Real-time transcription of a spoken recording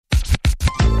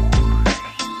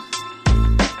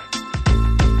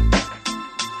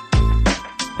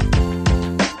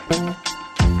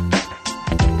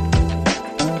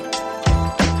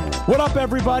up,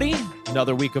 everybody?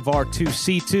 Another week of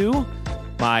R2C2.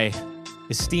 My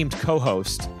esteemed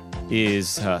co-host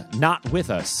is not with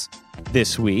us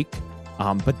this week,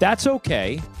 but that's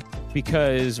okay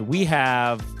because we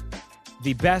have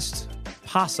the best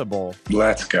possible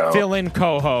fill-in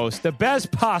co-host, the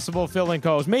best possible fill-in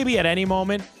co-host, maybe at any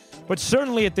moment, but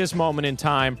certainly at this moment in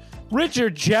time.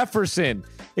 Richard Jefferson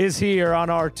is here on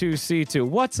R2C2.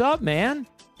 What's up, man?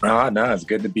 No, it's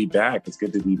good to be back. It's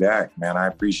good to be back, man. I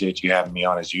appreciate you having me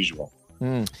on as usual.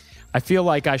 I feel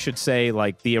like I should say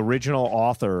like the original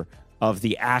author of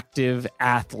the active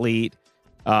athlete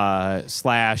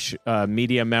slash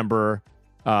media member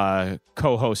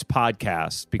co-host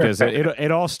podcast, because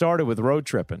it all started with road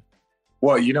tripping.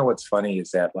 Well, you know what's funny is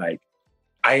that like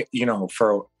when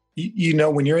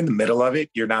you're in the middle of it,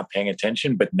 you're not paying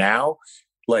attention. But now,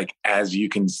 like as you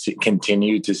can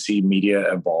continue to see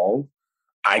media evolve,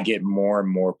 I get more and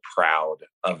more proud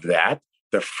of that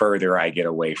the further I get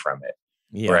away from it.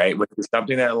 Yeah. Right. Which is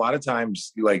something that a lot of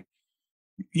times, like,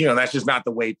 that's just not the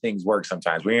way things work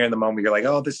sometimes. When you're in the moment, you're like,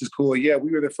 oh, this is cool. Yeah,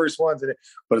 we were the first ones.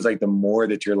 But it's like the more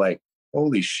that you're like,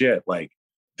 holy shit, like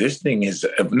this thing is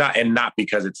not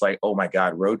because it's like, oh my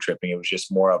God, road tripping. It was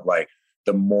just more of like,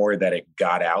 the more that it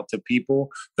got out to people,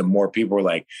 the more people were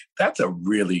like, that's a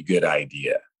really good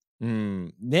idea.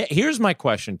 Here's my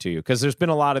question to you, because there's been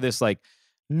a lot of this, like,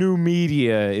 new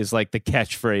media is like the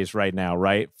catchphrase right now,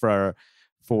 right? For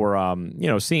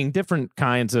seeing different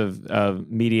kinds of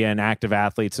media and active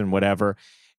athletes and whatever.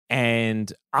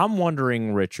 And I'm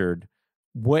wondering, Richard,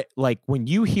 what, like, when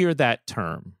you hear that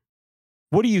term,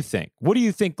 what do you think? What do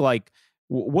you think? Like,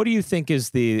 what do you think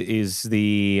is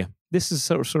the? This is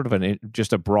sort of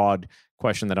just a broad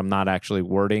question that I'm not actually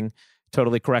wording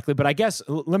totally correctly, but I guess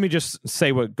let me just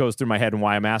say what goes through my head and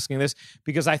why I'm asking this,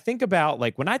 because I think about,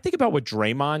 like, when I think about what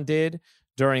Draymond did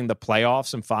during the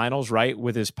playoffs and finals, right,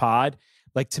 with his pod,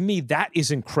 like, to me, that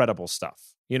is incredible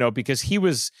stuff, because he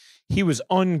was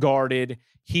unguarded.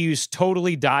 He was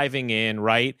totally diving in,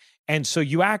 right? And so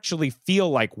you actually feel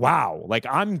like, wow, like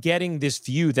I'm getting this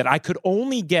view that I could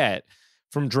only get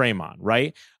from Draymond,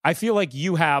 right? I feel like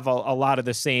you have a lot of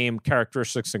the same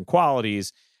characteristics and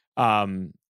qualities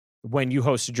when you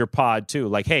hosted your pod too.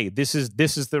 Like, hey, this is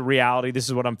the reality. This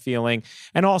is what I'm feeling.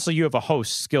 And also you have a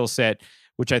host skill set,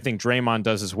 which I think Draymond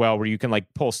does as well, where you can like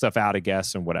pull stuff out of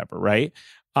guests and whatever, right?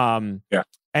 Yeah.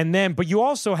 And then, but you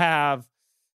also have,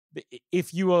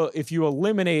 if you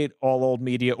eliminate all old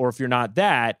media, or if you're not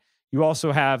that, you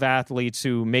also have athletes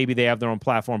who maybe they have their own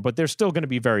platform, but they're still going to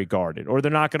be very guarded, or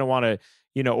they're not going to want to,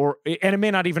 and it may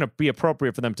not even be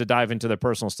appropriate for them to dive into their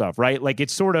personal stuff, right? Like,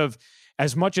 it's sort of,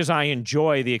 as much as I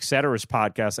enjoy the Etceteras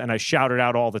podcast and I shout it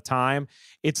out all the time,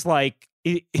 it's like,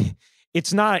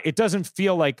 it doesn't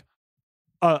feel like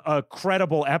a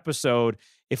credible episode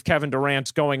if Kevin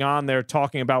Durant's going on there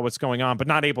talking about what's going on, but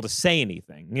not able to say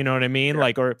anything. You know what I mean? Yeah.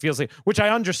 Like, or it feels like, which I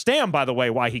understand, by the way,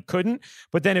 why he couldn't.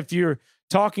 But then if you're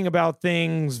talking about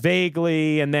things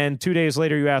vaguely and then 2 days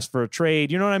later you ask for a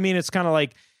trade, you know what I mean? It's kind of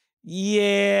like,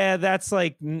 yeah, that's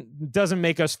like, doesn't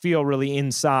make us feel really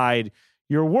inside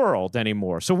your world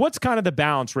anymore. So what's kind of the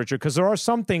balance, Richard? Because there are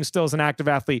some things still as an active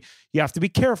athlete you have to be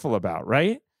careful about,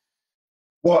 right?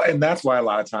 Well, and that's why a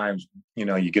lot of times,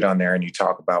 you get on there and you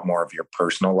talk about more of your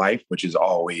personal life, which is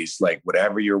always like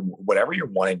whatever you're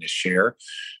wanting to share,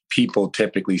 people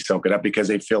typically soak it up because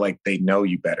they feel like they know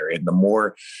you better. And the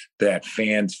more that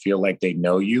fans feel like they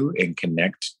know you and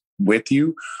connect with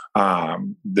you,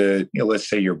 let's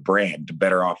say your brand, the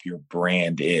better off your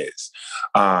brand is.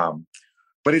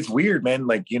 But it's weird, man.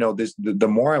 Like, the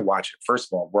more I watch it, first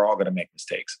of all, we're all going to make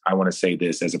mistakes. I want to say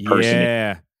this as a person.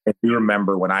 Yeah. If you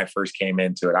remember when I first came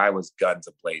into it, I was guns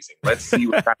a-blazing. Let's see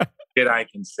what kind of shit I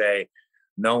can say.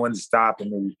 No one's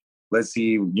stopping me. Let's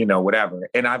see, whatever.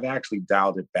 And I've actually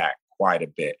dialed it back quite a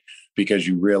bit because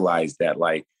you realize that,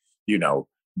 like,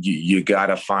 you got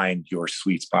to find your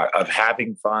sweet spot of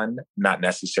having fun, not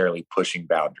necessarily pushing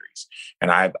boundaries. And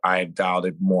I've dialed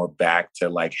it more back to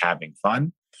like having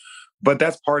fun. But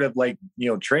that's part of like,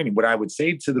 training. What I would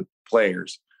say to the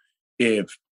players,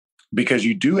 because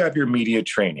you do have your media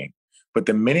training, but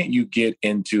the minute you get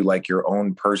into like your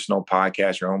own personal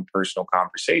podcast, your own personal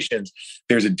conversations,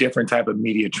 there's a different type of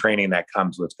media training that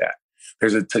comes with that.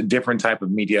 There's a different type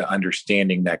of media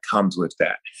understanding that comes with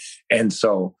that. And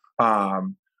so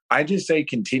I just say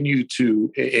continue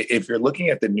to, if you're looking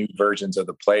at the new versions of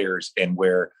the players and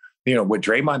where, what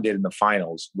Draymond did in the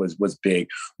finals was big.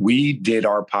 We did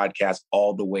our podcast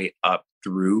all the way up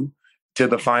through to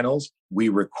the finals. We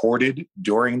recorded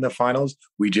during the finals.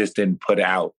 We just didn't put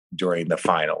out during the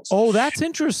finals. Oh, that's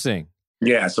interesting.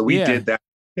 Yeah. So we did that.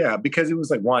 Yeah. Because it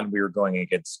was like, one, we were going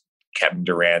against Kevin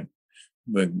Durant,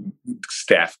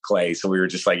 Steph, Clay. So we were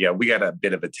just like, yeah, we got a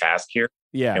bit of a task here.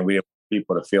 Yeah. And we didn't want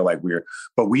people to feel like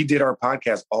but we did our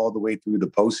podcast all the way through the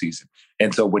postseason.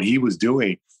 And so what he was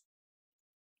doing,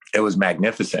 it was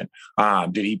magnificent.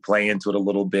 Did he play into it a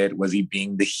little bit? Was he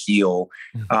being the heel?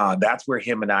 That's where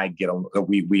him and I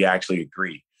we actually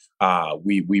agree.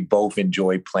 We both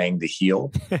enjoy playing the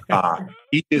heel.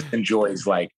 He just enjoys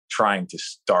like trying to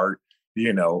start,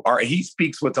 or he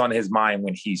speaks what's on his mind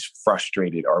when he's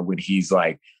frustrated or when he's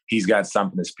like, he's got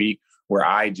something to speak, where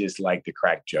I just like to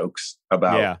crack jokes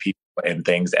about people and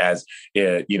things, as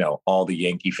all the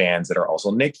Yankee fans that are also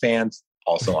Knicks fans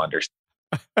also understand.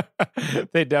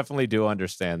 They definitely do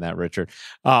understand that, Richard.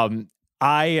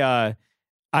 I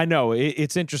know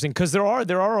it's interesting because there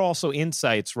are also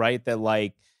insights, right, that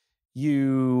like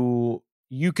you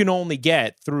can only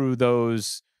get through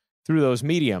those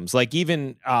mediums. Like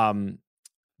even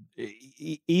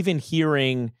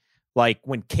hearing like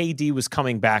when KD was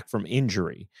coming back from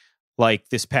injury, like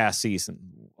this past season,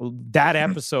 that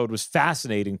episode was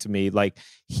fascinating to me. Like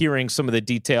hearing some of the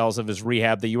details of his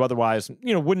rehab that you otherwise,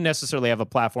 wouldn't necessarily have a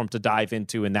platform to dive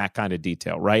into in that kind of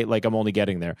detail, right? Like I'm only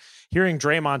getting there. Hearing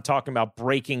Draymond talking about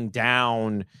breaking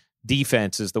down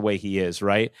defenses the way he is,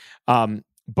 right?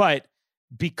 But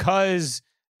because,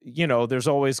 there's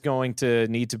always going to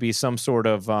need to be some sort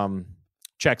of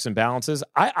checks and balances,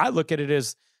 I look at it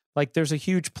as like there's a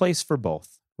huge place for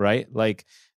both, right? Like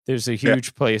there's a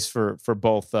huge place for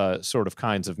both sort of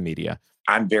kinds of media.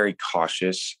 I'm very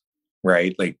cautious,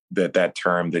 right? Like that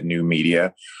term, the new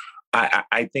media.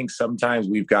 I think sometimes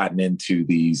we've gotten into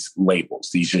these labels,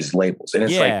 these just labels. And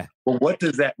it's like, well, what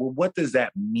does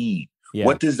that mean? Yeah.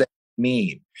 What does that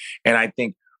mean? And I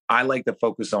think I like to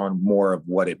focus on more of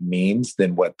what it means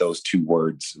than what those two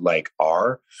words like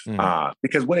are.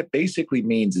 Because what it basically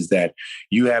means is that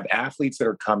you have athletes that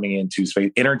are coming into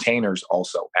space, entertainers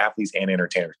also, athletes and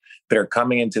entertainers that are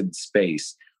coming into the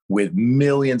space with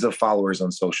millions of followers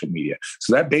on social media.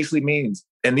 So that basically means,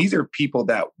 and these are people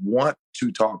that want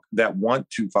to talk, that want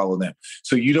to follow them.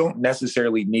 So you don't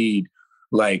necessarily need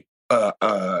like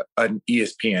an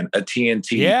ESPN, a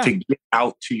TNT to get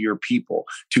out to your people,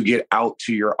 to get out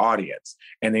to your audience.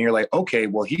 And then you're like, okay,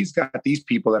 well, he's got these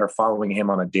people that are following him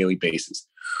on a daily basis.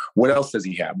 What else does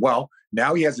he have? Well,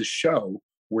 now he has a show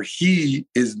where he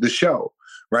is the show,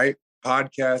 right?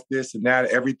 Podcast, this and that,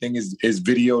 everything is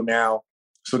video now.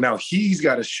 So now he's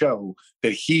got a show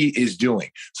that he is doing.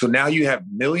 So now you have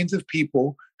millions of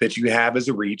people that you have as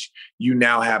a reach. You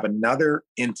now have another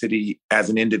entity as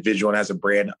an individual and as a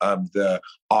brand of the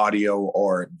audio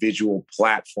or visual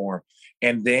platform.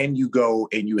 And then you go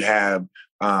and you have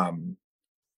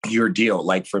your deal.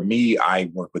 Like for me, I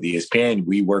work with ESPN.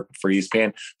 We work for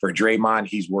ESPN. For Draymond,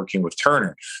 he's working with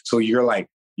Turner. So you're like,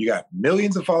 you got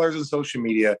millions of followers on social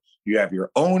media. You have your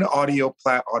own audio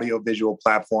visual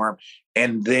platform.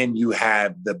 And then you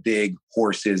have the big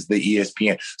horses, the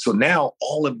ESPN. So now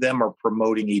all of them are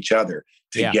promoting each other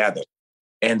together.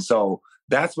 Yeah. And so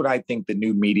that's what I think the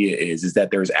new media is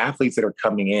that there's athletes that are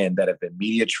coming in that have been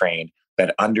media trained,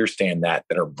 that understand that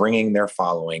are bringing their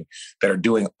following, that are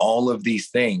doing all of these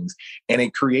things. And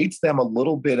it creates them a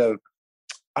little bit of,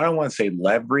 I don't want to say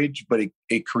leverage, but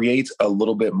it creates a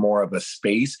little bit more of a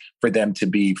space for them to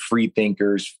be free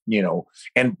thinkers,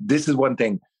 And this is one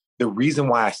thing. The reason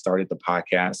why I started the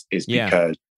podcast is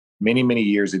because many, many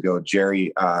years ago,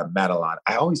 Jerry Madelon,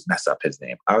 I always mess up his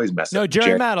name. Jerry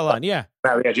Madelon, yeah.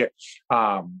 Jerry.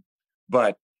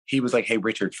 But he was like, hey,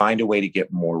 Richard, find a way to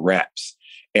get more reps.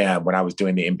 And when I was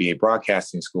doing the NBA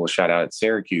broadcasting school, shout out at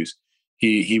Syracuse,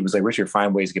 he was like, Richard,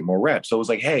 find ways to get more reps. So it was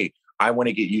like, hey, I want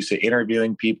to get used to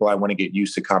interviewing people. I want to get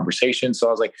used to conversation. So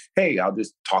I was like, hey, I'll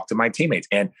just talk to my teammates.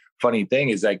 And funny thing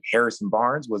is like Harrison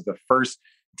Barnes was the first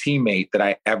teammate that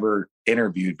I ever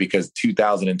interviewed because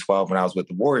 2012 when I was with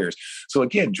the Warriors. So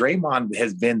again, Draymond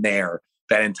has been there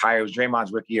that entire, it was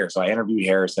Draymond's rookie year. So I interviewed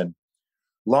Harrison.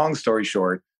 Long story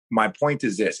short, my point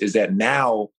is this, is that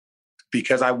now,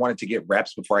 because I wanted to get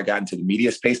reps before I got into the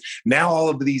media space, now all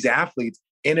of these athletes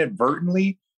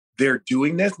inadvertently, they're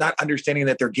doing this, not understanding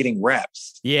that they're getting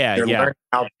reps. Yeah. They're learning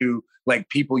how to, like,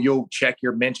 people, you'll check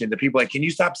your mention. The people like, can you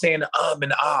stop saying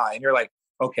and ah? And you're like,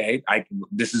 okay,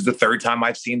 this is the third time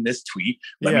I've seen this tweet.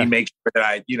 Let me make sure that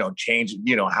I, change,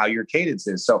 how your cadence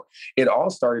is. So it all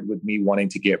started with me wanting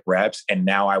to get reps. And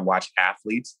now I watch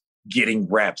athletes getting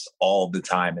reps all the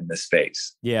time in this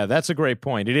space. Yeah, that's a great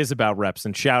point. It is about reps.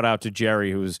 And shout out to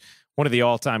Jerry, who's one of the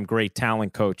all-time great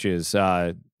talent coaches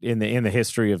in the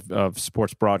history of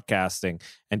sports broadcasting,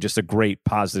 and just a great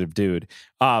positive dude.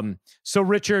 So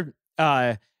Richard,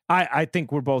 I I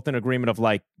think we're both in agreement of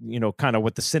like, kind of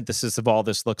what the synthesis of all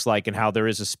this looks like and how there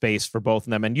is a space for both of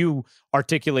them. And you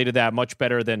articulated that much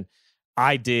better than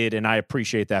I did. And I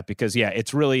appreciate that because, yeah,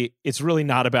 it's really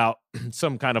not about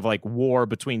some kind of like war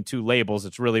between two labels.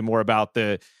 It's really more about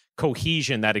the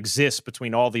cohesion that exists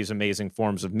between all these amazing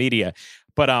forms of media.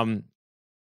 But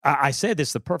I said this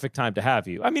is the perfect time to have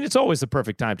you. I mean, it's always the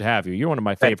perfect time to have you. You're one of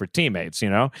my favorite teammates,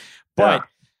 but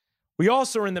we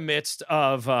also are in the midst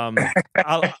of a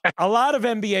lot of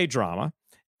NBA drama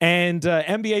and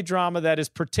NBA drama that is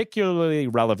particularly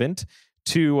relevant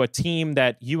to a team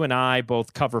that you and I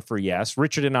both cover for Yes.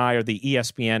 Richard and I are the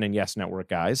ESPN and Yes Network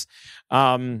guys.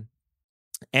 And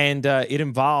it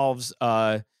involves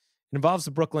the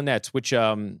Brooklyn Nets, which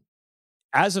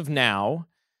as of now,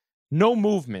 no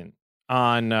movement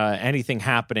on anything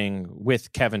happening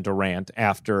with Kevin Durant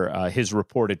after his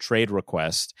reported trade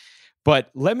request.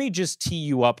 But let me just tee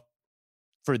you up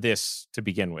for this to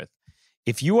begin with.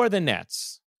 If you are the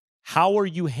Nets, how are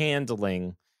you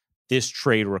handling this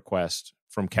trade request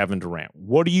from Kevin Durant?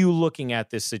 What are you looking at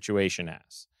this situation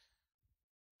as?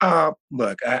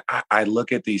 Look, I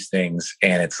look at these things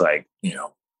and it's like,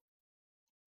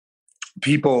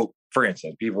 people, for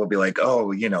instance, people will be like,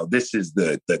 oh, this is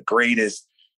the greatest,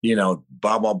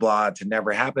 blah, blah, blah to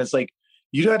never happen. It's like,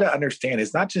 you got to understand,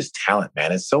 it's not just talent,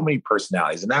 man. It's so many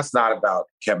personalities. And that's not about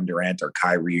Kevin Durant or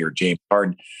Kyrie or James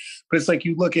Harden. But it's like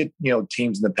you look at,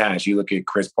 teams in the past. You look at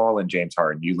Chris Paul and James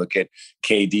Harden. You look at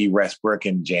KD, Westbrook,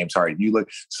 and James Harden.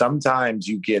 Sometimes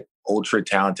you get ultra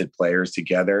talented players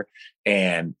together.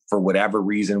 And for whatever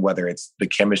reason, whether it's the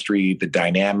chemistry, the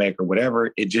dynamic, or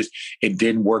whatever, it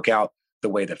didn't work out the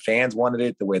way the fans wanted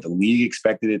it, the way the league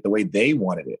expected it, the way they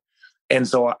wanted it. And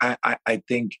so I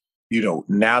think,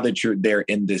 now that they're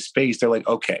in this space, they're like,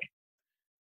 okay,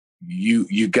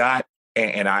 you got,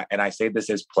 and I say this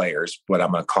as players, but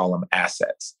I'm going to call them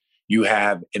assets. You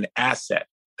have an asset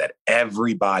that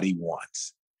everybody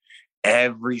wants.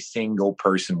 Every single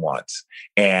person wants.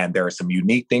 And there are some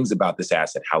unique things about this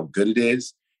asset, how good it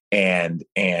is and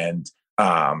the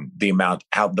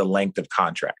length of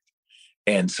contract.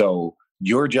 And so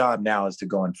your job now is to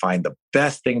go and find the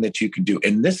best thing that you can do.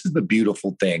 And this is the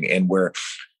beautiful thing. And where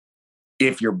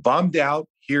if you're bummed out,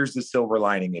 here's the silver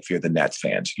lining. If you're the Nets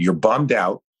fans, you're bummed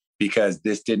out because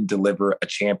this didn't deliver a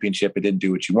championship. It didn't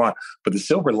do what you want. But the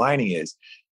silver lining is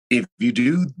if you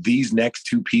do these next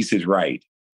two pieces right,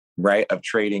 of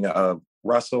trading of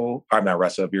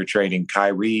if you're trading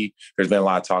Kyrie, there's been a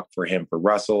lot of talk for him for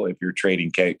Russell. If you're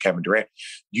trading Kevin Durant,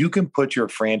 you can put your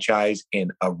franchise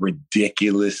in a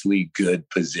ridiculously good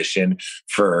position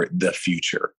for the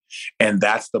future. And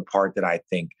that's the part that I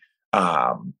think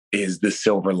is the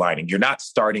silver lining. You're not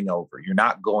starting over. You're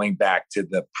not going back to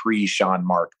the pre-Sean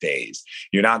Mark days.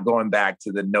 You're not going back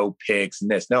to the no picks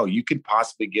and this. No, you could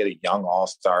possibly get a young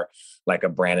all-star like a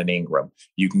Brandon Ingram.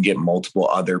 You can get multiple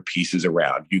other pieces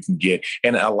around. You can get,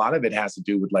 and a lot of it has to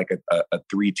do with like a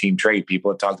three-team trade.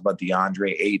 People have talked about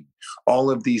DeAndre Ayton.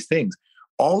 All of these things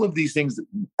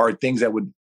are things that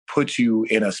would put you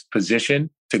in a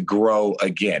position to grow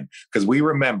again. Because we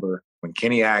remember when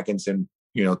Kenny Atkinson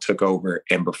took over.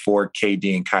 And before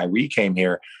KD and Kyrie came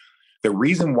here, the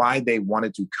reason why they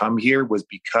wanted to come here was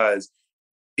because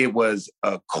it was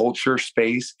a culture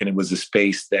space and it was a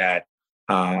space that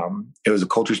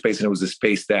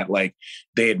like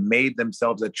they had made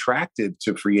themselves attractive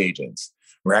to free agents,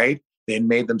 right? They had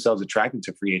made themselves attractive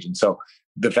to free agents. So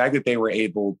the fact that they were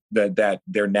able that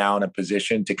they're now in a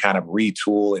position to kind of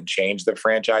retool and change the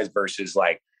franchise versus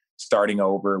like starting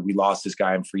over, we lost this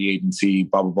guy in free agency,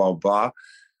 blah, blah, blah, blah.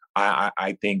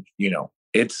 I think,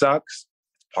 it sucks.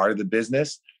 It's part of the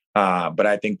business. But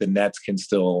I think the Nets can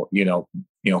still,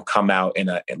 come out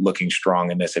looking strong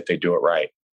in this if they do it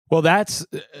right. Well, that's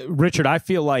Richard. I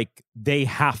feel like they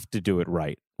have to do it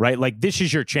right? Like this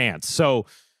is your chance. So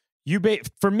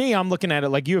for me, I'm looking at it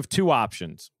like you have two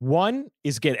options. One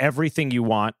is get everything you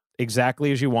want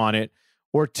exactly as you want it.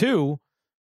 Or two,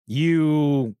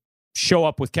 you show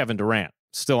up with Kevin Durant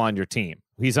still on your team.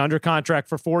 He's under contract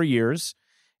for 4 years.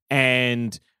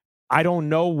 And I don't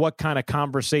know what kind of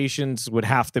conversations would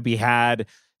have to be had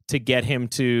to get him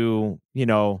to,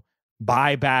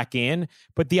 buy back in.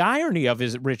 But the irony of it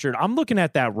is, Richard, I'm looking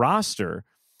at that roster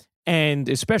and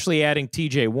especially adding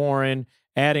TJ Warren,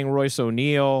 adding Royce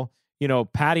O'Neal,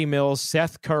 Patty Mills,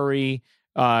 Seth Curry,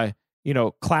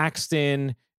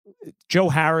 Claxton, Joe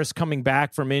Harris coming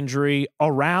back from injury,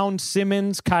 around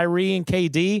Simmons, Kyrie, and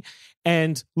KD.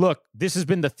 And look, this has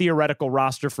been the theoretical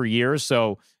roster for years.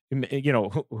 So,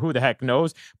 who the heck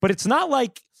knows? But it's not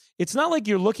like it's not like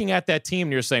you're looking at that team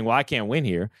and you're saying, well, I can't win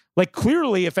here. Like,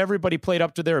 clearly, if everybody played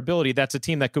up to their ability, that's a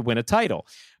team that could win a title.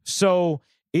 So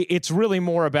it's really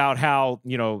more about how,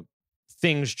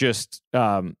 things just,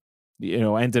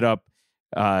 ended up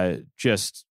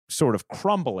just sort of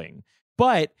crumbling.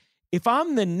 But if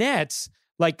I'm the Nets,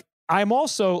 like, I'm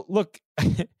also, look,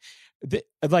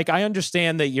 like, I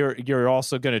understand that you're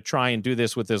also going to try and do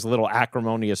this with as little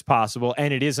acrimony as possible,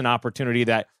 and it is an opportunity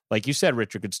that, like you said,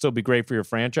 Richard, could still be great for your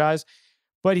franchise,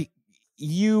 but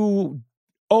you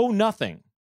owe nothing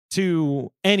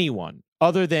to anyone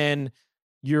other than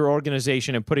your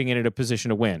organization and putting it in a position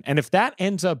to win. And if that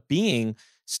ends up being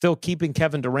still keeping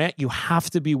Kevin Durant, you have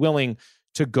to be willing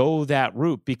to go that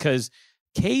route, because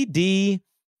KD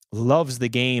loves the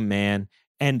game, man.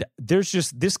 And there's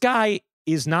just, this guy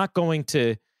is not going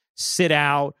to sit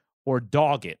out or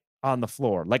dog it on the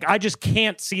floor. Like, I just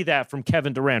can't see that from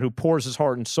Kevin Durant, who pours his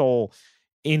heart and soul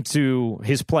into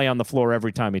his play on the floor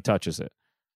every time he touches it.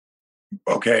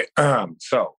 Okay.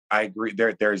 So I agree.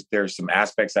 There's some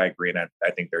aspects I agree. And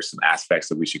I think there's some aspects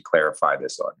that we should clarify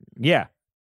this on. Yeah.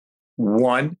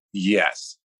 One,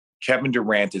 yes, Kevin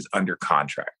Durant is under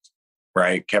contract,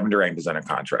 right? Kevin Durant is under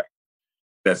contract.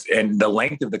 And the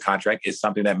length of the contract is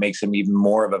something that makes him even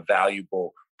more of a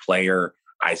valuable player.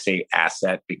 I say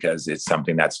asset because it's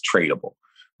something that's tradable,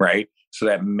 right? So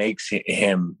that makes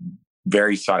him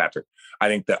very sought after. I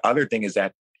think the other thing is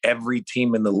that every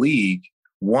team in the league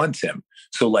wants him.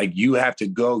 So, like, you have to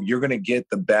go, you're going to get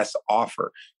the best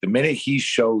offer. The minute he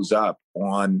shows up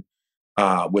on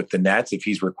with the Nets, if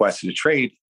he's requested a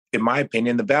trade, in my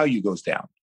opinion, the value goes down.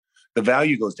 The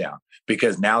value goes down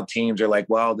because now teams are like,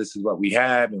 well, this is what we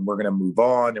have and we're going to move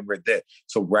on and we're this.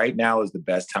 So right now is the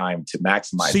best time to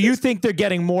maximize. So you think they're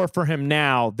getting more for him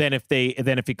now than if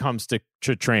he comes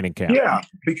to training camp? Yeah,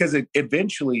 because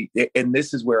eventually, and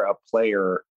this is where a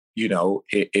player,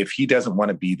 if he doesn't want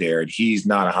to be there and he's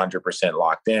not 100%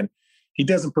 locked in, he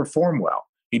doesn't perform well.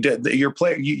 Your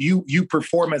player, you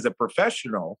perform as a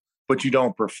professional, but you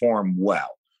don't perform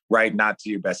well. Right? Not to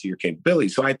your best of your capability.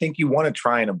 So I think you want to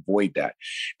try and avoid that.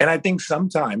 And I think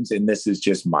sometimes, and this is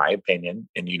just my opinion,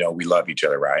 and we love each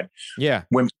other, Ryan. Yeah.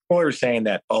 When people are saying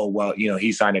that, oh, well,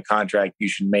 he signed a contract, you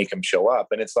should make him show up.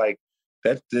 And it's like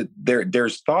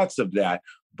there's thoughts of that,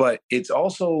 but it's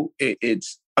also,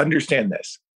 it's understand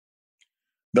this.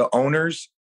 The owners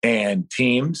and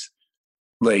teams,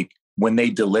 like, when they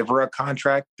deliver a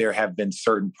contract, there have been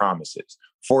certain promises.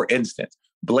 For instance,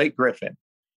 Blake Griffin,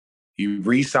 he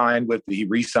re-signed with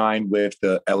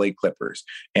the LA Clippers,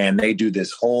 and they do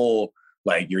this whole,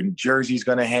 like, your jersey's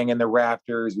going to hang in the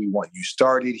rafters. We want you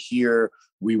started here.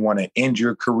 We want to end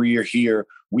your career here.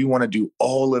 We want to do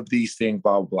all of these things,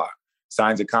 blah, blah, blah.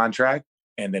 Signs a contract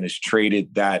and then is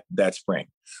traded that spring.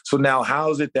 So now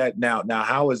how is it that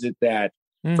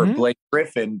for Blake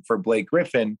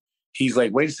Griffin, he's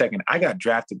like, wait a second, I got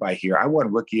drafted by here. I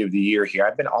won Rookie of the Year here.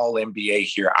 I've been all NBA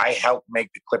here. I helped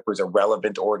make the Clippers a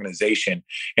relevant organization.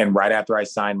 And right after I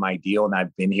signed my deal, and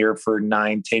I've been here for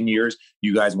 9-10 years,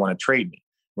 you guys want to trade me,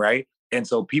 right? And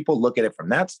so people look at it from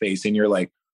that space and you're like,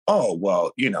 oh,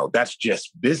 well, that's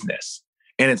just business.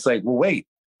 And it's like, well, wait,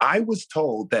 I was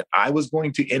told that I was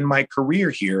going to end my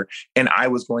career here and I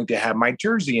was going to have my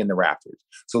jersey in the rafters.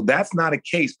 So that's not a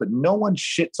case, but no one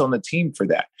shits on the team for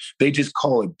that. They just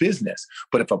call it business.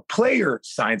 But if a player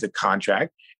signs a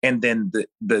contract and then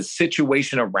the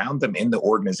situation around them in the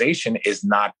organization is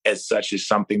not as such as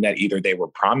something that either they were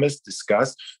promised,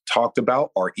 discussed, talked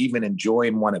about, or even enjoy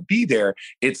and want to be there,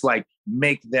 it's like,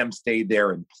 make them stay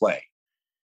there and play.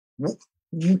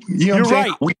 You're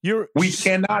right. We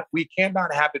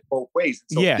cannot have it both ways.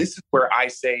 So This is where I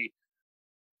say,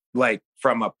 like,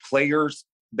 from a players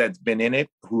that's been in it,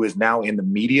 who is now in the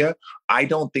media, I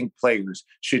don't think players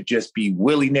should just be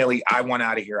willy-nilly, I want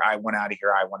out of here, I want out of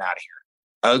here, I want out of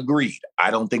here. Agreed. I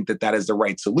don't think that is the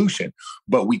right solution.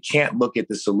 But we can't look at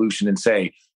the solution and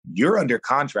say, you're under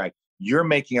contract, you're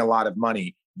making a lot of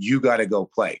money, you got to go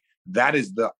play. That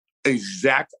is the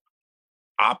exact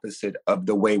opposite of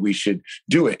the way we should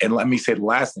do it. And let me say the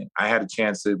last thing. I had a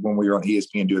chance to, when we were on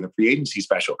ESPN doing the free agency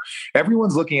special,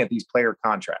 everyone's looking at these player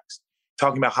contracts,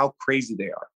 talking about how crazy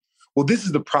they are. Well, this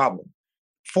is the problem.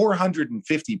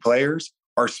 450 players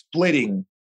are splitting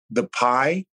the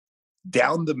pie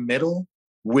down the middle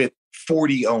with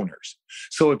 40 owners.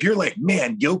 So if you're like,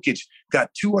 man, Jokic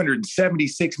got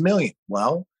 276 million.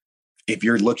 Well, if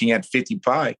you're looking at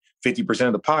 50%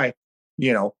 of the pie,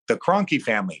 the Kroenke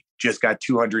family just got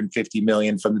 $250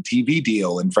 million from the TV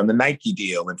deal and from the Nike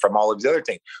deal and from all of these other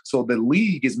things. So the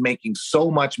league is making so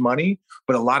much money,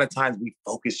 but a lot of times we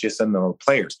focus just on the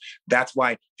players. That's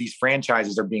why these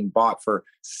franchises are being bought for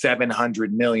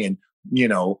 $700 million,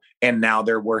 and now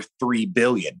they're worth $3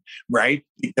 billion, right?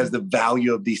 Because the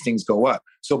value of these things go up.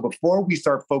 So before we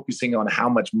start focusing on how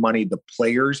much money the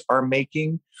players are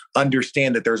making,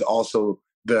 understand that there's also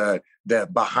the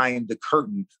behind the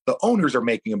curtain, the owners are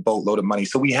making a boatload of money.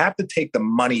 So we have to take the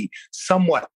money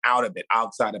somewhat out of it,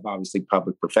 outside of obviously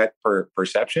public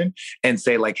perception, and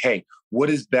say like, hey, what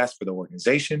is best for the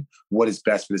organization? What is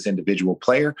best for this individual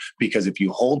player? Because if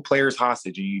you hold players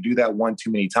hostage and you do that one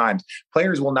too many times,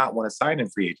 players will not want to sign in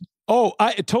free agency. Oh,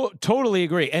 I totally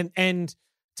agree. And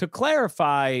to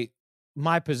clarify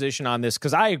my position on this,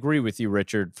 because I agree with you,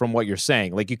 Richard, from what you're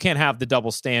saying. Like, you can't have the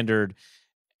double standard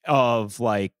of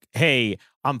like, hey,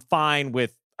 I'm fine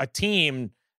with a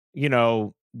team,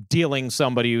 dealing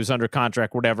somebody who's under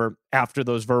contract, whatever, after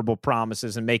those verbal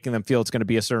promises and making them feel it's going to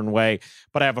be a certain way.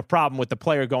 But I have a problem with the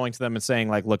player going to them and saying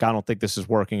like, look, I don't think this is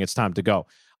working. It's time to go.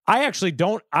 I actually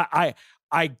don't.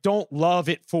 I don't love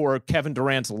it for Kevin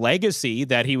Durant's legacy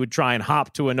that he would try and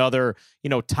hop to another,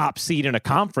 top seed in a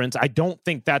conference. I don't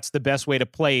think that's the best way to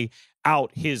play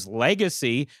out his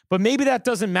legacy, but maybe that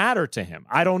doesn't matter to him.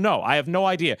 I don't know. I have no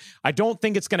idea. I don't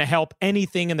think it's going to help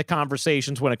anything in the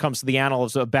conversations when it comes to the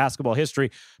annals of basketball history,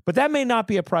 but that may not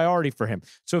be a priority for him.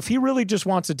 So if he really just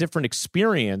wants a different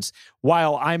experience,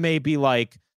 while I may be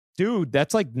like, dude,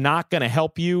 that's like not going to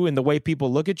help you in the way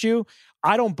people look at you,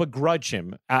 I don't begrudge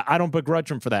him. I don't begrudge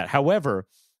him for that. However,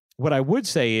 what I would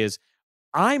say is,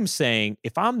 I'm saying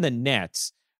if I'm the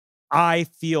Nets, I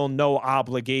feel no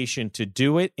obligation to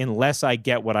do it unless I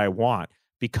get what I want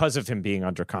because of him being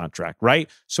under contract, right?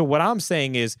 So what I'm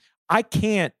saying is I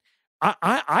can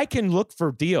look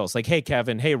for deals like, hey,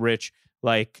 Kevin, hey, Rich,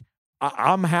 like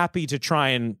I'm happy to try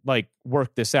and like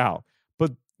work this out.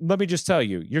 But let me just tell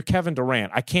you, you're Kevin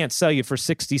Durant. I can't sell you for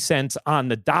 60 cents on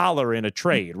the dollar in a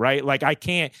trade, right? Like I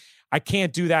can't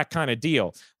do that kind of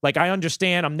deal. Like I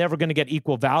understand I'm never going to get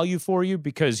equal value for you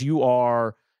because you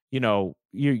are,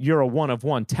 you're a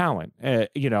one-of-one talent, and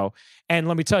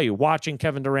let me tell you, watching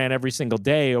Kevin Durant every single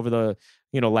day over the,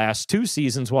 last two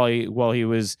seasons while he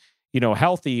was,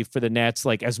 healthy for the Nets,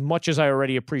 like as much as I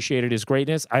already appreciated his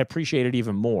greatness, I appreciate it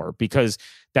even more because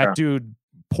that dude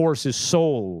pours his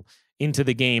soul into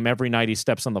the game every night he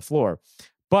steps on the floor.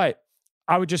 But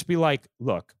I would just be like,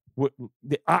 look,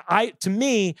 to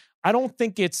me, I don't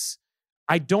think it's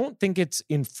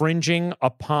infringing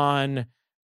upon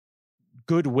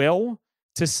goodwill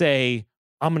to say,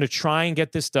 I'm going to try and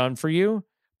get this done for you,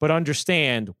 but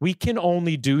understand we can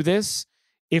only do this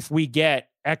if we get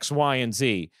X, Y, and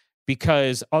Z,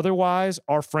 because otherwise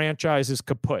our franchise is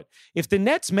kaput. If the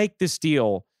Nets make this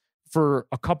deal for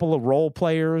a couple of role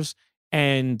players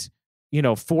and,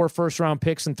 4 first-round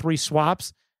picks and 3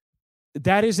 swaps,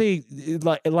 that is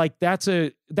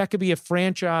that could be a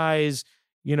franchise,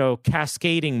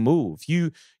 cascading move.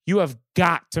 You have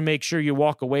got to make sure you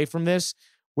walk away from this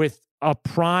with a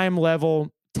prime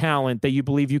level talent that you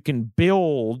believe you can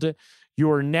build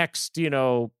your next,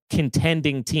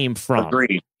 contending team from.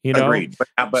 Agreed. Agreed.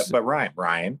 But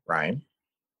Ryan,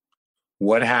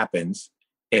 what happens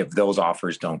if those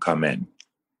offers don't come in?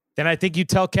 Then I think you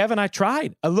tell Kevin, I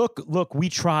tried. Look, we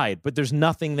tried, but there's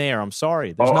nothing there. I'm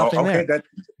sorry. There's nothing there.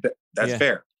 That's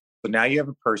fair. But now you have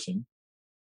a person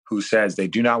who says they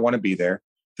do not want to be there.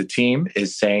 The team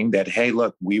is saying that, hey,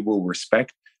 look, we will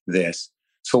respect this.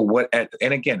 So what?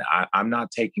 And again, I'm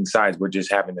not taking sides. We're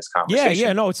just having this conversation.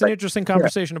 Yeah. No, it's an interesting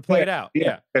conversation to play it out.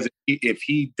 Yeah. Because if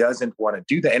he doesn't want to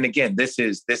do that, and again, this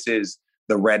is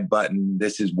the red button.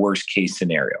 This is worst case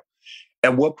scenario.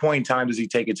 At what point in time does he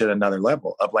take it to another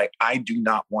level of like, I do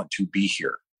not want to be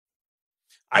here.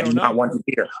 I do not want to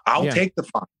be here. I'll take the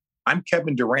fine. I'm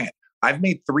Kevin Durant. I've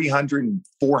made $300 and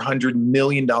 $400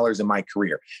 million in my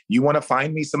career. You want to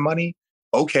fine me some money?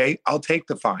 Okay, I'll take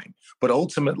the fine. But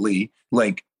ultimately,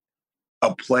 like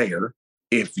a player,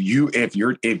 if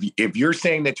you're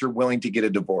saying that you're willing to get a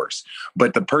divorce,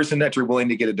 but the person that you're willing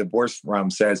to get a divorce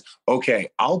from says, okay,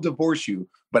 I'll divorce you,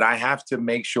 but I have to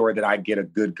make sure that I get a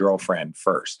good girlfriend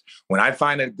first. When I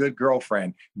find a good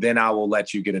girlfriend, then I will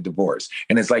let you get a divorce.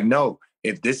 And it's like, no,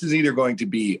 if this is either going to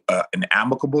be an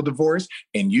amicable divorce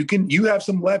and you have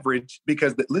some leverage,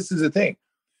 because this is the thing,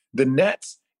 the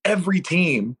Nets, every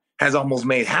team has almost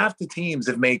made, half the teams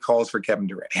have made calls for Kevin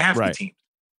Durant, half the teams.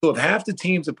 So if half the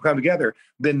teams have come together,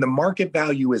 then the market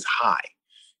value is high.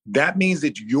 That means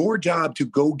it's your job to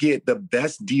go get the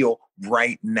best deal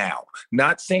right now.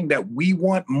 Not saying that we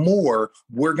want more,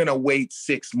 we're going to wait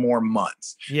 6 more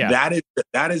months. Yeah.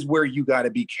 That is where you got to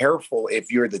be careful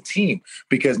if you're the team,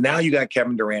 because now you got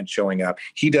Kevin Durant showing up.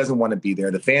 He doesn't want to be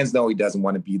there. The fans know he doesn't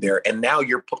want to be there. And now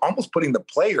you're almost putting the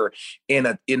player in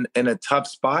a tough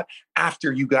spot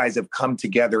after you guys have come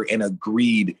together and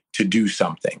agreed to do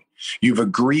something. You've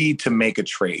agreed to make a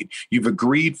trade. You've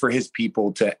agreed for his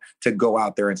people to go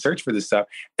out there and search for this stuff.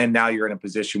 And now you're in a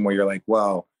position where you're like,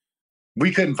 well,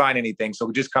 we couldn't find anything, so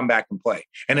we just come back and play.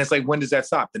 And it's like, when does that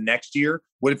stop? The next year?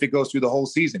 What if it goes through the whole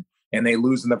season and they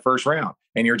lose in the first round?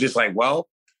 And you're just like, well,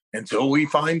 until we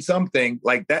find something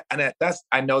like that. And that's,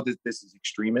 I know that this is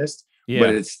extremist,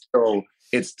 but it's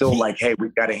still like, hey,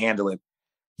 we've got to handle it.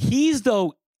 He's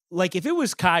though, like, if it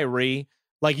was Kyrie,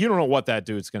 like, you don't know what that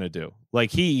dude's going to do.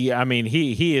 Like, he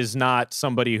is not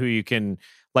somebody who you can,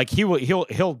 like,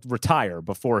 he'll retire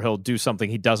before he'll do something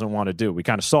he doesn't want to do. We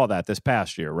kind of saw that this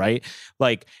past year, right?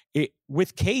 Like,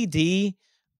 with KD,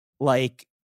 like,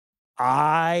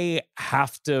 I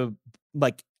have to,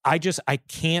 like, I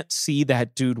can't see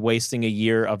that dude wasting a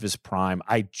year of his prime.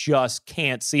 I just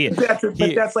can't see it. But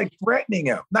that's like threatening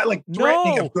him. Not like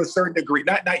threatening him to a certain degree.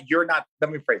 Let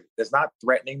me phrase it. That's not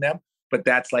threatening them, but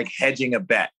that's like hedging a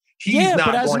bet.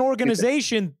 But as an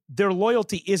organization, their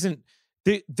loyalty isn't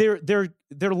their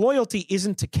loyalty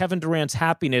isn't to Kevin Durant's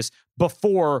happiness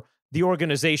before the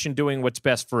organization doing what's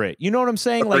best for it. You know what I'm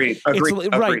saying? Agreed.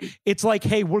 Right. It's like,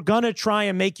 hey, we're going to try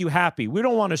and make you happy. We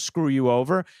don't want to screw you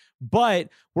over, but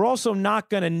we're also not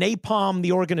going to napalm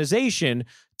the organization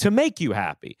to make you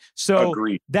happy. So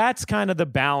that's kind of the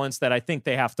balance that I think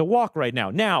they have to walk right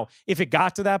now. Now, if it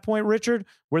got to that point, Richard,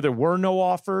 where there were no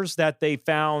offers that they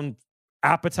found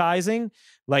appetizing,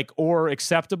 like, or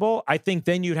acceptable, I think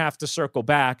then you'd have to circle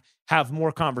back, have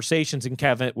more conversations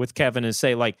with Kevin and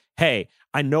say, like, hey,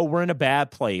 I know we're in a bad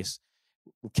place.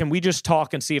 Can we just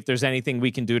talk and see if there's anything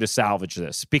we can do to salvage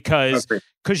this? Because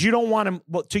you don't want him,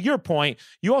 well, to your point,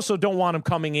 you also don't want him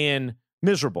coming in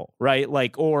miserable, right?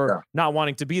 Like, or not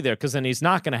wanting to be there, because then he's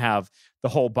not going to have the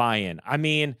whole buy-in. I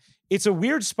mean, it's a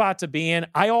weird spot to be in.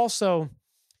 I also,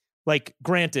 like,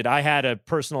 granted, I had a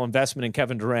personal investment in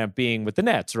Kevin Durant being with the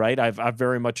Nets, right? I've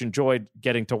very much enjoyed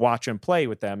getting to watch him play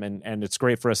with them, and it's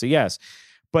great for us, yes.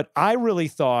 But I really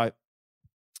thought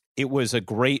it was a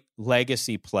great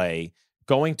legacy play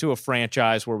going to a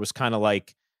franchise where it was kind of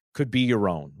like, could be your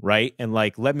own, right? And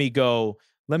like, let me go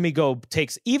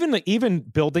takes even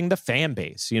building the fan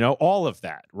base, all of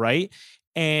that, right?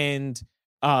 And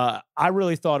I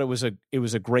really thought it was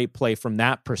a great play from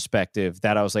that perspective,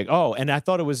 that I was like, oh, and I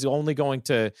thought it was only going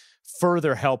to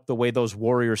further help the way those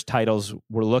Warriors titles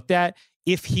were looked at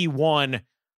if he won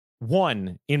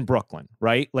in Brooklyn,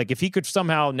 right? Like, if he could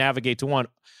somehow navigate to one,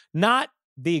 not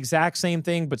the exact same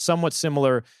thing, but somewhat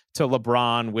similar to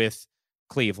LeBron with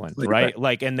Cleveland, right?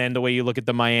 Like, and then the way you look at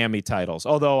the Miami titles,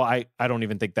 although I don't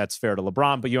even think that's fair to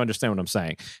LeBron, but you understand what I'm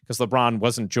saying, because LeBron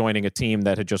wasn't joining a team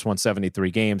that had just won 73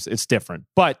 games. It's different,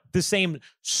 but the same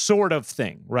sort of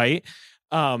thing, right?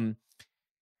 But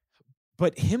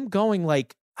him going,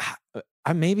 like,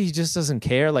 maybe he just doesn't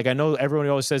care. Like, I know everyone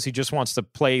always says he just wants to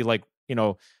play, like,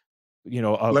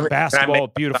 basketball,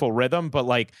 beautiful rhythm, but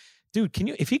like, dude,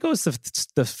 if he goes to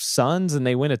the Suns and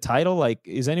they win a title, like,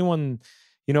 is anyone,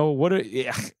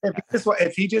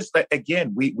 if he just,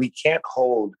 again, we can't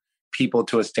hold people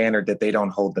to a standard that they don't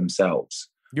hold themselves.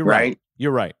 You're right.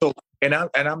 You're right. So, and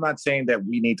I'm not saying that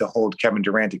we need to hold Kevin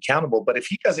Durant accountable, but if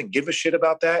he doesn't give a shit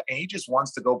about that and he just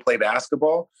wants to go play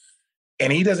basketball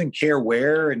and he doesn't care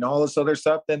where and all this other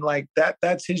stuff, then like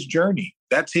that's his journey.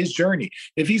 That's his journey.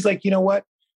 If he's like, you know what?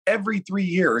 Every 3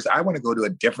 years, I want to go to a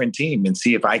different team and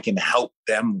see if I can help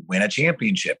them win a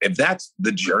championship. If that's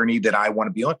the journey that I want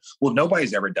to be on, well,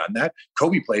 nobody's ever done that.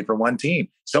 Kobe played for one team.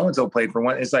 So-and-so played for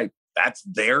one. It's like, that's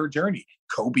their journey.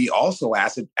 Kobe also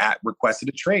requested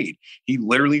a trade. He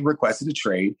literally requested a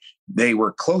trade. They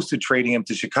were close to trading him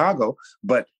to Chicago,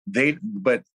 but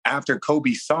after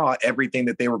Kobe saw everything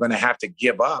that they were going to have to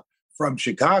give up from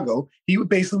Chicago, he would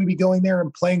basically be going there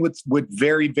and playing with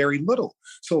very, very little.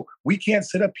 So we can't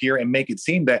sit up here and make it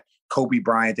seem that Kobe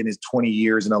Bryant in his 20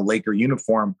 years in a Laker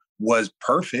uniform was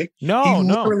perfect. No.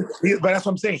 But that's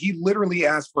what I'm saying. He literally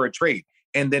asked for a trade.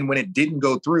 And then when it didn't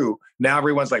go through, now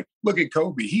everyone's like, look at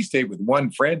Kobe. He stayed with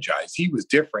one franchise. He was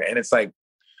different. And it's like,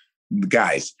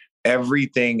 guys,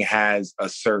 everything has a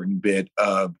certain bit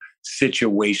of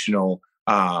situational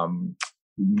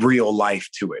real life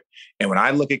to it. And when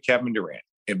I look at Kevin Durant,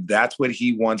 if that's what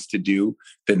he wants to do,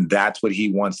 then that's what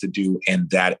he wants to do. And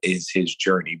that is his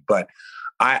journey. But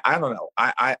I don't know.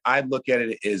 I look at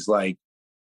it as like,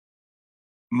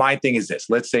 my thing is this.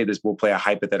 Let's say this, we'll play a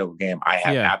hypothetical game. I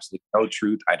have absolutely no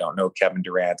truth. I don't know Kevin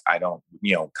Durant. I don't,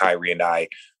 Kyrie and I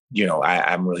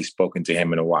haven't really spoken to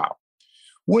him in a while.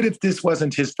 What if this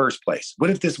wasn't his first place? What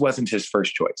if this wasn't his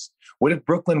first choice? What if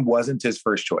Brooklyn wasn't his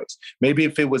first choice? Maybe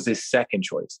if it was his second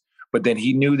choice, but then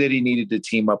he knew that he needed to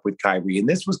team up with Kyrie. And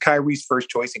this was Kyrie's first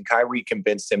choice, and Kyrie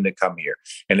convinced him to come here.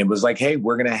 And it was like, hey,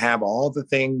 we're going to have all the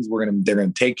things. They're going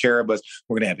to take care of us.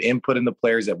 We're going to have input in the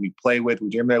players that we play with.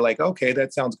 And they're like, okay,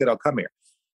 that sounds good. I'll come here.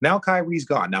 Now Kyrie's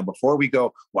gone. Now, before we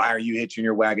go, why are you hitching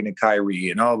your wagon to Kyrie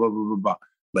and all blah, blah, blah, blah.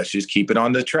 Let's just keep it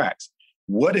on the tracks.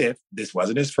 What if this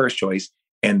wasn't his first choice?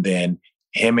 And then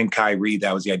him and Kyrie,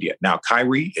 that was the idea. Now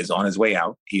Kyrie is on his way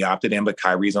out. He opted in, but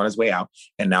Kyrie's on his way out.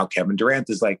 And now Kevin Durant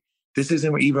is like, this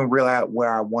isn't even really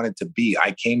where I wanted to be.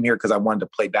 I came here because I wanted to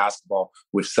play basketball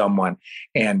with someone.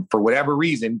 And for whatever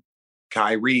reason,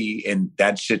 Kyrie and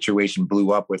that situation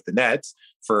blew up with the Nets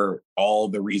for all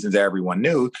the reasons that everyone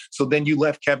knew. So then you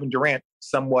left Kevin Durant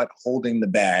somewhat holding the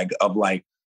bag of like,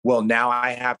 well, now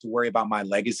I have to worry about my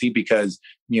legacy because,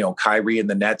 Kyrie and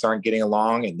the Nets aren't getting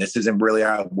along. And this isn't really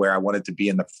where I wanted to be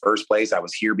in the first place. I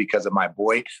was here because of my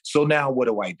boy. So now what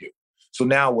do I do?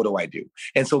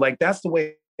 And so like, that's the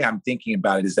way I'm thinking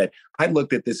about it, is that I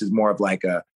looked at this as more of like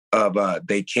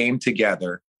they came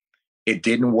together. It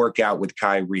didn't work out with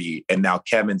Kyrie. And now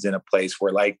Kevin's in a place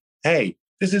where like, hey,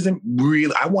 this isn't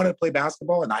real. I want to play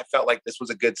basketball. And I felt like this was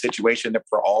a good situation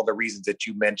for all the reasons that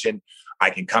you mentioned.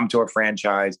 I can come to a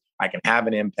franchise. I can have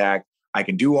an impact. I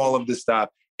can do all of this stuff.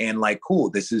 And like, cool,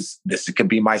 this could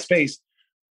be my space.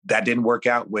 That didn't work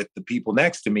out with the people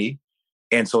next to me.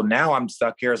 And so now I'm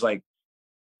stuck here as like,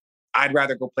 I'd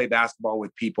rather go play basketball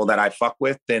with people that I fuck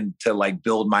with than to like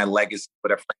build my legacy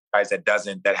with a franchise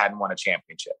that hadn't won a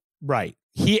championship. Right.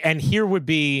 Here would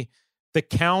be the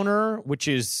counter, which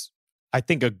is, I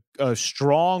think, a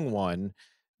strong one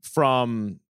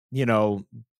from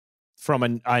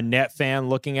a net fan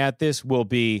looking at this will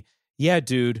be, yeah,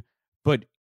 dude, but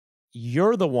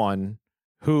you're the one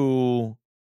who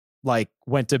like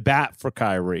went to bat for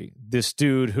Kyrie, this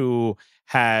dude who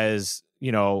has,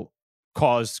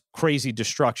 caused crazy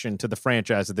destruction to the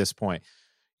franchise at this point.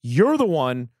 You're the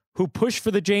one who pushed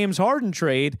for the James Harden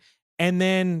trade and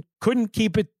then couldn't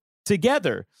keep it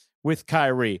together with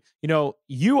Kyrie.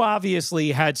 You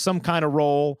obviously had some kind of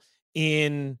role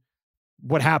in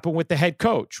what happened with the head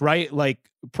coach, right? Like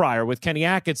prior with Kenny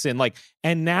Atkinson,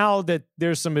 and now that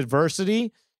there's some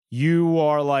adversity, you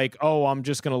are like, oh, I'm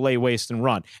just going to lay waste and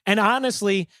run. And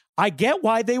honestly, I get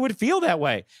why they would feel that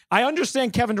way. I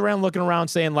understand Kevin Durant looking around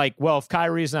saying like, well, if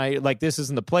Kyrie's not like, this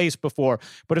isn't the place before,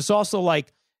 but it's also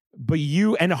like, but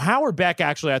you and Howard Beck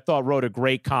actually, I thought wrote a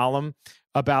great column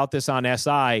about this on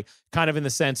SI, kind of in the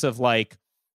sense of like,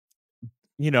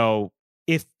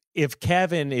 if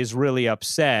Kevin is really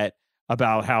upset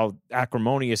about how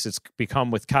acrimonious it's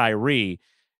become with Kyrie,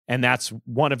 and that's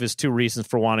one of his two reasons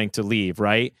for wanting to leave,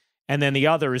 right? And then the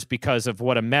other is because of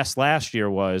what a mess last year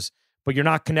was, but you're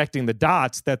not connecting the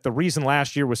dots that the reason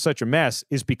last year was such a mess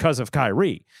is because of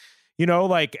Kyrie,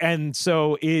 and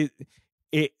so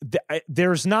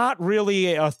there's not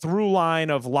really a through line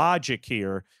of logic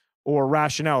here or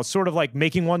rationale. It's sort of like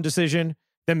making one decision,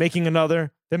 then making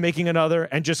another,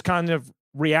 and just kind of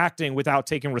reacting without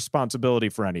taking responsibility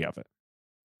for any of it.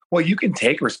 Well, you can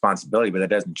take responsibility, but that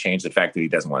doesn't change the fact that he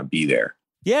doesn't want to be there.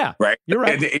 Yeah. Right. You're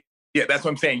right. Yeah, that's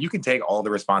what I'm saying. You can take all the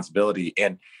responsibility.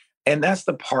 And that's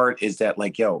the part is that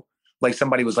like, like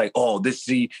somebody was like, oh, this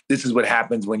is what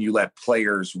happens when you let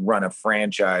players run a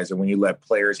franchise or when you let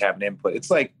players have an input. It's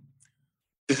like,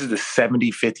 this is the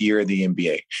 75th year of the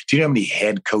NBA. Do you know how many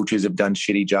head coaches have done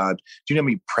shitty jobs? Do you know how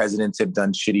many presidents have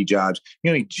done shitty jobs? Do you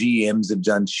know how many GMs have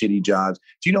done shitty jobs?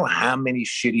 Do you know how many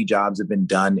shitty jobs have been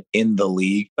done in the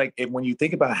league? Like when you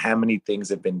think about how many things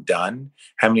have been done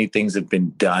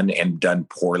and done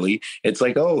poorly, it's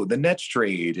like, oh, the Nets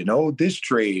trade and oh, this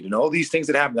trade and all these things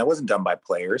that happened. That wasn't done by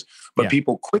players, but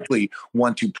people quickly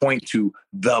want to point to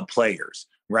the players.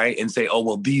 Right. And say, oh,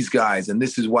 well, these guys, and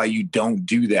this is why you don't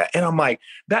do that. And I'm like,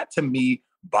 that to me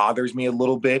bothers me a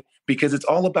little bit because it's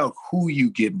all about who you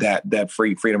give that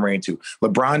freedom reign to.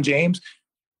 LeBron James,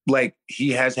 like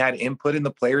he has had input in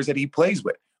the players that he plays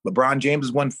with. LeBron James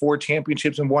has won 4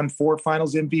 championships and won 4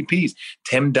 finals MVPs.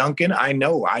 Tim Duncan, I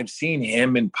know I've seen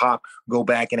him and Pop go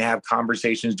back and have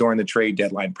conversations during the trade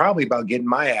deadline, probably about getting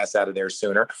my ass out of there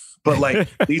sooner. But like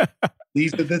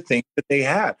these are the things that they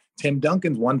have. Tim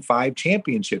Duncan's won 5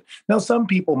 championships. Now, some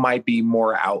people might be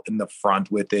more out in the front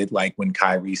with it, like when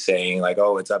Kyrie's saying like,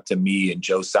 oh, it's up to me and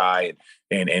Josiah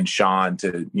and Sean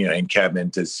to, and Kevin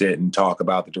to sit and talk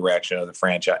about the direction of the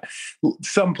franchise.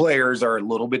 Some players are a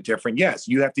little bit different. Yes,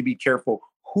 you have to be careful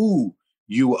who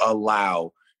you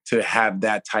allow to have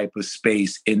that type of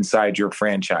space inside your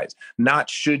franchise. Not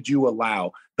should you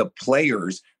allow the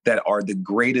players that are the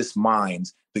greatest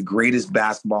minds, the greatest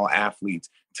basketball athletes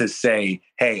to say,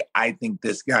 hey, I think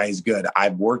this guy is good.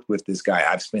 I've worked with this guy.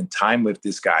 I've spent time with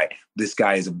this guy. This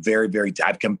guy is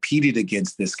I've competed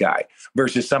against this guy,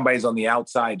 versus somebody's on the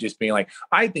outside just being like,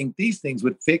 I think these things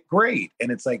would fit great.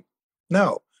 And it's like,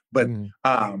 no. But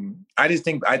I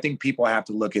think people have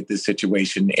to look at this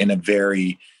situation in a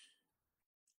very,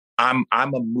 I'm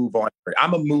a move on.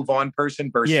 I'm a move on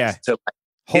person versus to like,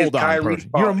 hold on person.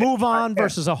 You're a move on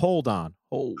versus a hold on.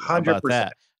 Oh,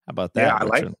 100%. How about that? Yeah, I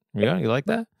like it. Yeah, you like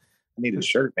that? I need a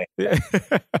shirt, man.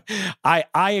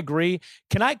 I agree.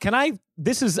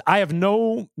 I have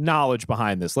no knowledge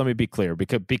behind this. Let me be clear,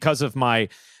 because of my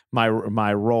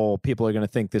role, people are going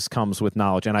to think this comes with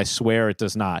knowledge, and I swear it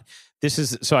does not.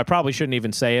 So I probably shouldn't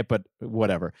even say it, but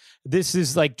whatever. This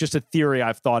is like just a theory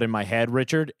I've thought in my head,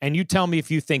 Richard, and you tell me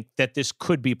if you think that this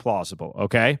could be plausible,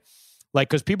 okay? Like,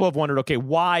 because people have wondered, okay,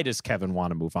 why does Kevin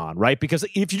want to move on, right? Because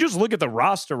if you just look at the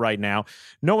roster right now,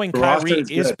 knowing Kyrie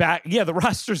is back, the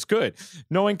roster's good.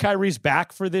 Knowing Kyrie's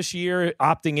back for this year,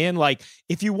 opting in, like,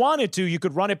 if you wanted to, you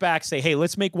could run it back, say, hey,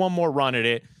 let's make one more run at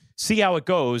it, see how it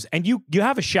goes, and you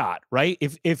have a shot, right?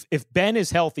 If Ben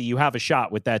is healthy, you have a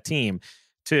shot with that team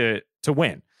to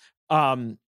win.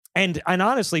 And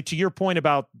honestly, to your point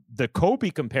about the Kobe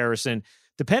comparison,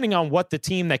 depending on what the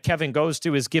team that Kevin goes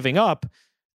to is giving up,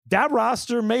 that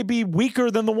roster may be weaker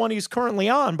than the one he's currently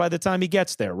on by the time he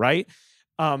gets there, right?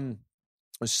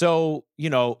 So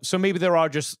maybe there are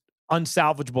just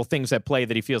unsalvageable things at play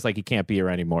that he feels like he can't be here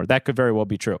anymore. That could very well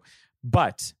be true.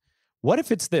 But what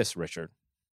if it's this, Richard?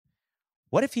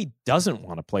 What if he doesn't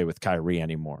want to play with Kyrie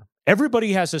anymore?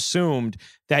 Everybody has assumed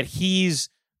that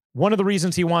one of the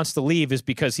reasons he wants to leave is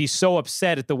because he's so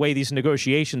upset at the way these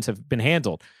negotiations have been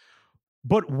handled.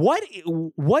 But what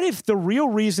if the real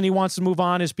reason he wants to move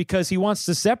on is because he wants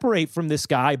to separate from this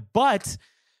guy, but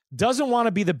doesn't want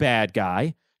to be the bad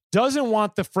guy, doesn't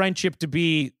want the friendship to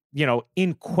be,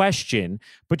 in question,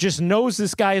 but just knows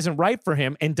this guy isn't right for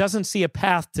him and doesn't see a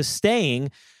path to staying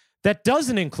that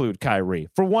doesn't include Kyrie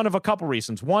for one of a couple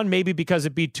reasons. One, maybe because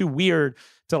it'd be too weird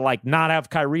to like not have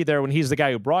Kyrie there when he's the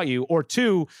guy who brought you, or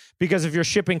two, because if you're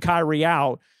shipping Kyrie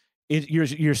out,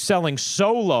 you're selling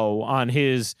so low on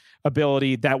his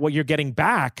ability that what you're getting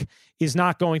back is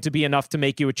not going to be enough to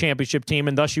make you a championship team,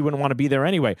 and thus you wouldn't want to be there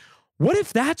anyway. What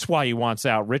if that's why he wants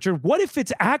out, Richard? What if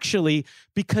it's actually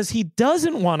because he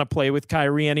doesn't want to play with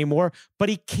Kyrie anymore, but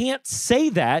he can't say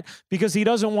that because he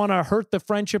doesn't want to hurt the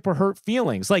friendship or hurt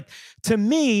feelings? Like, to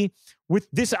me, with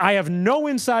this, I have no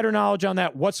insider knowledge on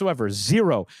that whatsoever,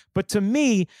 zero. But to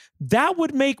me, that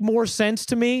would make more sense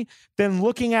to me than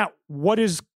looking at what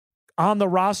is on the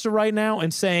roster right now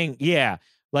and saying, yeah,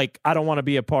 like, I don't want to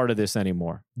be a part of this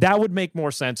anymore. That would make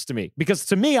more sense to me, because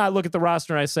to me, I look at the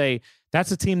roster and I say,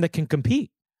 that's a team that can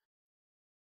compete.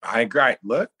 I agree.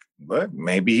 Look,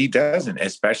 maybe he doesn't,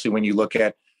 especially when you look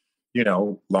at,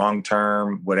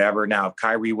 long-term, whatever. Now, if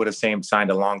Kyrie would have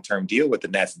signed a long-term deal with the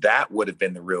Nets, that would have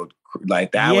been the real,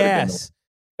 like, that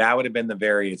would have been the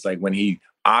very, it's like when he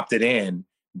opted in,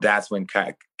 that's when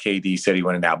KD said he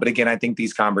wanted out. But again, I think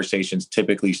these conversations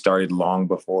typically started long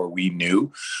before we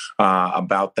knew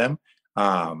about them.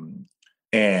 Look,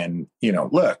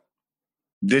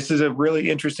 this is a really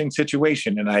interesting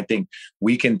situation. And I think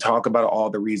we can talk about all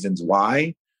the reasons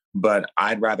why, but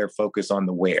I'd rather focus on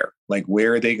the where. Like,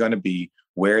 where are they going to be?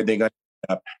 Where are they going to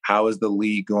end up? How is the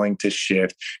league going to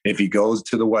shift? If he goes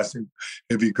to the Western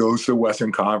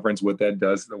Conference, what that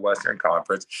does to the Western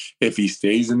Conference. If he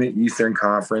stays in the Eastern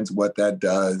Conference, what that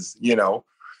does,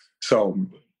 So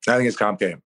I think it's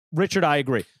complicated. Richard, I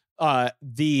agree.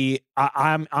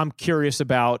 I'm curious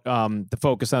about the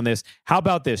focus on this. How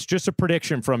about this? Just a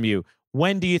prediction from you.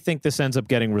 When do you think this ends up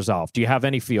getting resolved? Do you have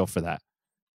any feel for that?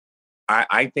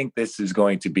 I think this is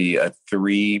going to be a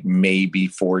 3, maybe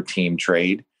 4 team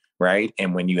trade, right?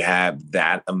 And when you have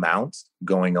that amount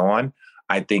going on,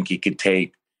 I think it could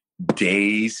take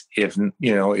days, if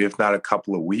not a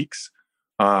couple of weeks.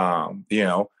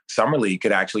 Summer League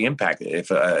could actually impact it.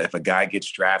 If a guy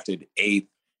gets drafted 8th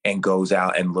and goes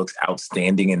out and looks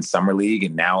outstanding in Summer League,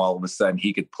 and now all of a sudden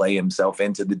he could play himself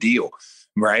into the deal,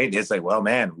 right? It's like, well,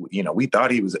 man, we thought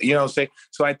he was,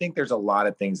 so I think there's a lot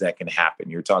of things that can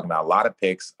happen. You're talking about a lot of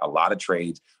picks, a lot of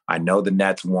trades. I know the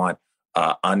Nets want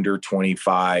under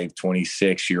 25,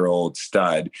 26-year-old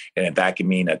stud. And if that can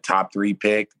mean a top 3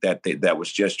 pick that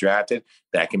was just drafted,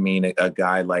 that can mean a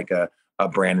guy like a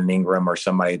Brandon Ingram or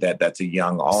somebody that's a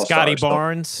young all-star. Scotty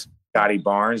Barnes. Scotty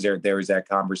Barnes. There was that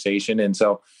conversation. And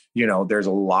so, there's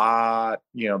a lot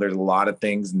of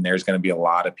things, and there's going to be a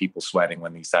lot of people sweating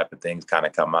when these type of things kind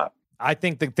of come up. I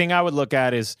think the thing I would look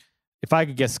at is if I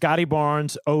could get Scotty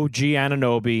Barnes, OG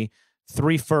Anunoby,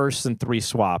 3 firsts and 3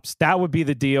 swaps. That would be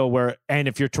the deal and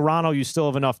if you're Toronto, you still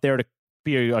have enough there to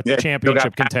be a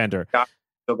championship contender.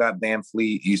 Still got Van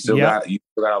Fleet. You still got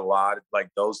a lot of, like,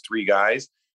 those 3 guys.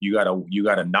 You got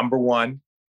a number 1.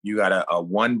 You got a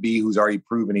 1B who's already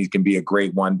proven he can be a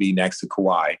great 1B next to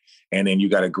Kawhi. And then you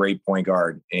got a great point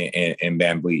guard in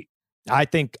Van Vliet. I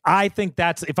think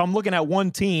that's, if I'm looking at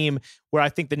one team where I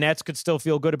think the Nets could still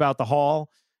feel good about the haul,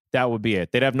 that would be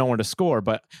it. They'd have nowhere to score.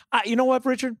 But you know what,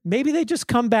 Richard? Maybe they just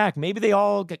come back. Maybe they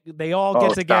all get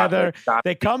together.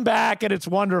 They come back, and it's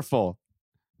wonderful.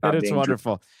 It's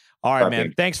wonderful. All right,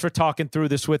 man. Thanks for talking through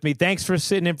this with me. Thanks for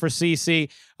sitting in for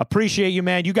CC. Appreciate you,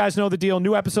 man. You guys know the deal.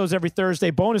 New episodes every Thursday,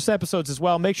 bonus episodes as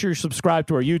well. Make sure you subscribe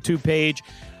to our YouTube page,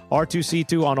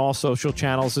 R2C2 on all social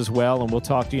channels as well. And we'll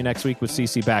talk to you next week with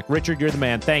CC back. Richard, you're the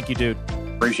man. Thank you, dude.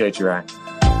 Appreciate you, Ryan.